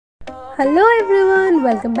Hello everyone,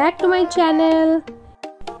 welcome back to my channel.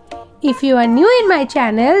 If you are new in my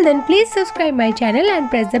channel, then please subscribe my channel and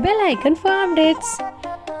press the bell icon for updates.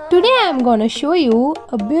 Today I am gonna show you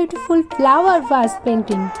a beautiful flower vase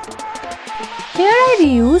painting. Here I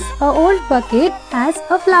reuse a old bucket as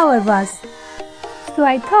a flower vase. So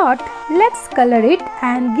I thought let's color it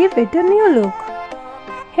and give it a new look.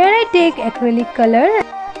 Here I take acrylic color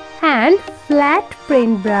and flat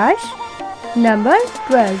paint brush number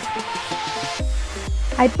 12.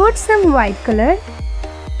 I put some white color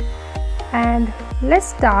and let's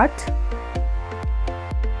start.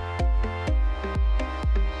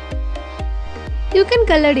 You can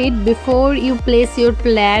color it before you place your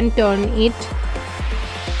plant on it.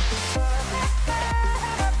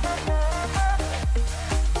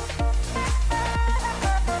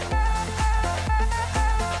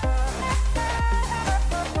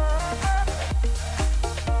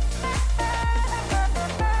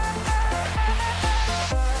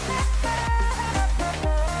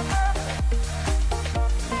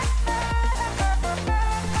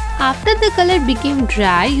 After the color became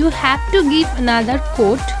dry, you have to give another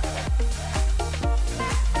coat.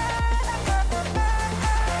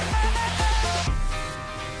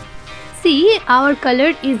 See, our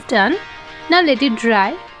color is done. Now let it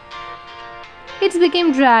dry. It's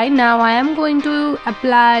became dry. Now I am going to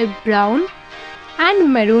apply brown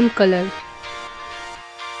and maroon color.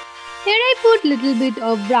 Here I put little bit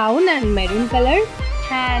of brown and maroon color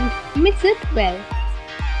and mix it well.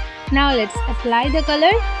 Now let's apply the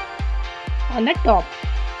color on the top.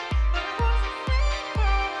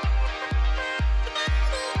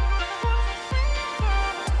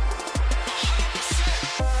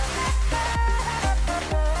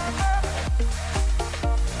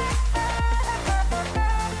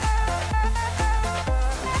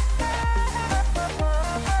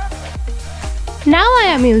 Now I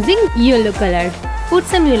am using yellow color. Put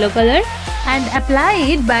some yellow color and apply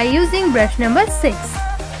it by using brush number 6.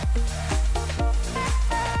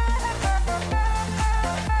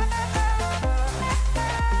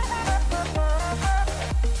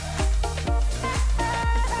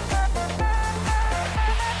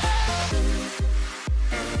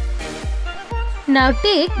 Now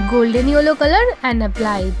take golden yellow color and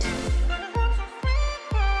apply it.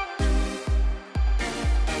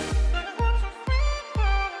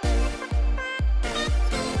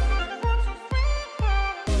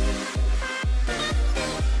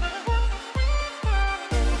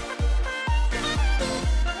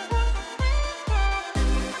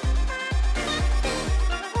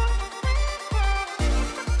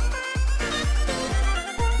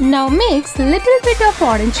 Now mix little bit of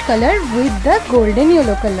orange color with the golden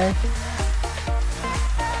yellow color.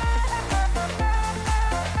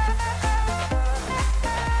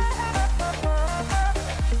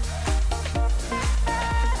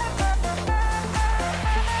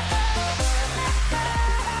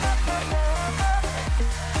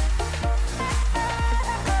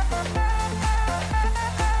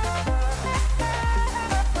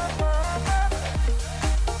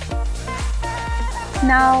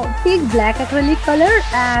 Now take black acrylic color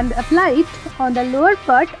and apply it on the lower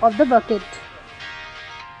part of the bucket.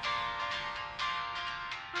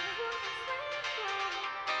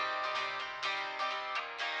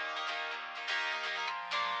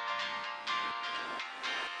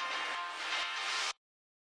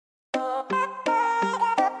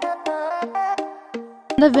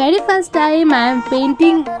 The very first time I am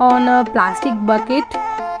painting on a plastic bucket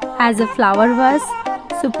as a flower vase.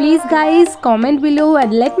 So please guys, comment below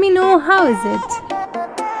and let me know how is it.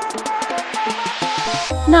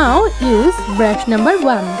 Now use brush number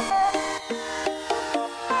 1.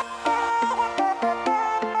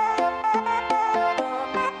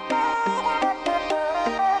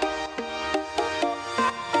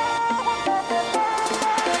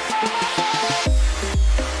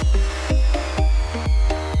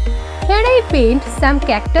 Here I paint some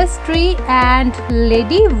cactus tree and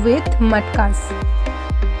lady with matkas.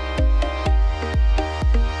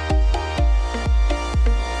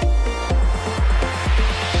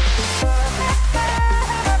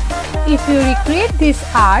 If you recreate this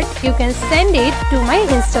art, you can send it to my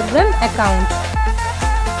Instagram account.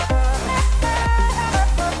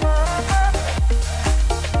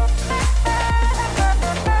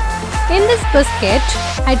 In this basket,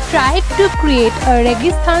 I tried to create a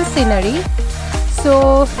Registan scenery.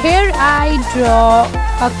 So here I draw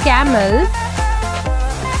a camel.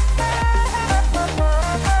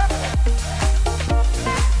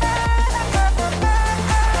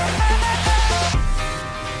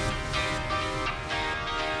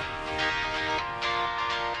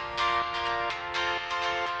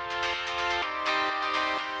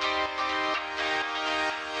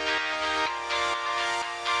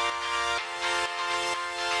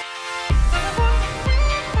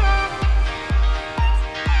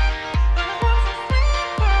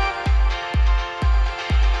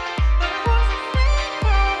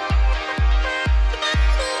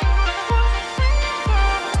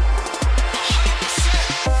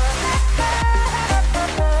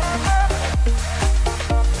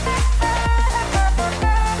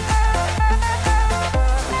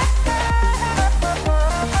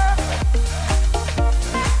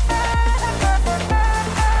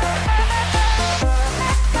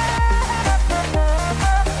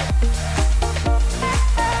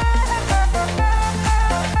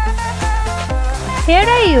 Here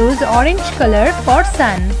I use orange color for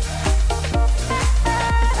sun.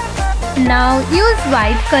 Now use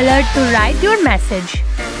white color to write your message.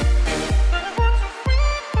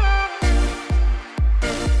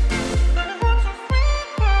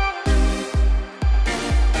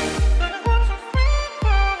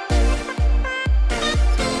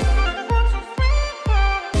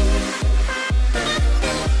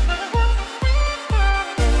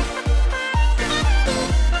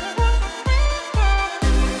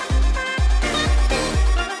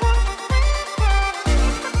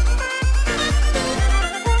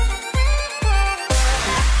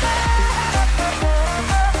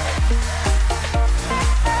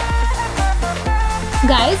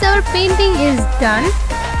 Guys, our painting is done.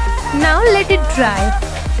 Now let it dry.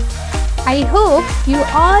 I hope you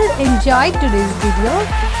all enjoyed today's video.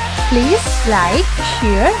 Please like,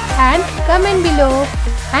 share and comment below.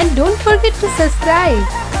 And don't forget to subscribe.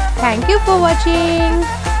 Thank you for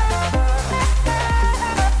watching.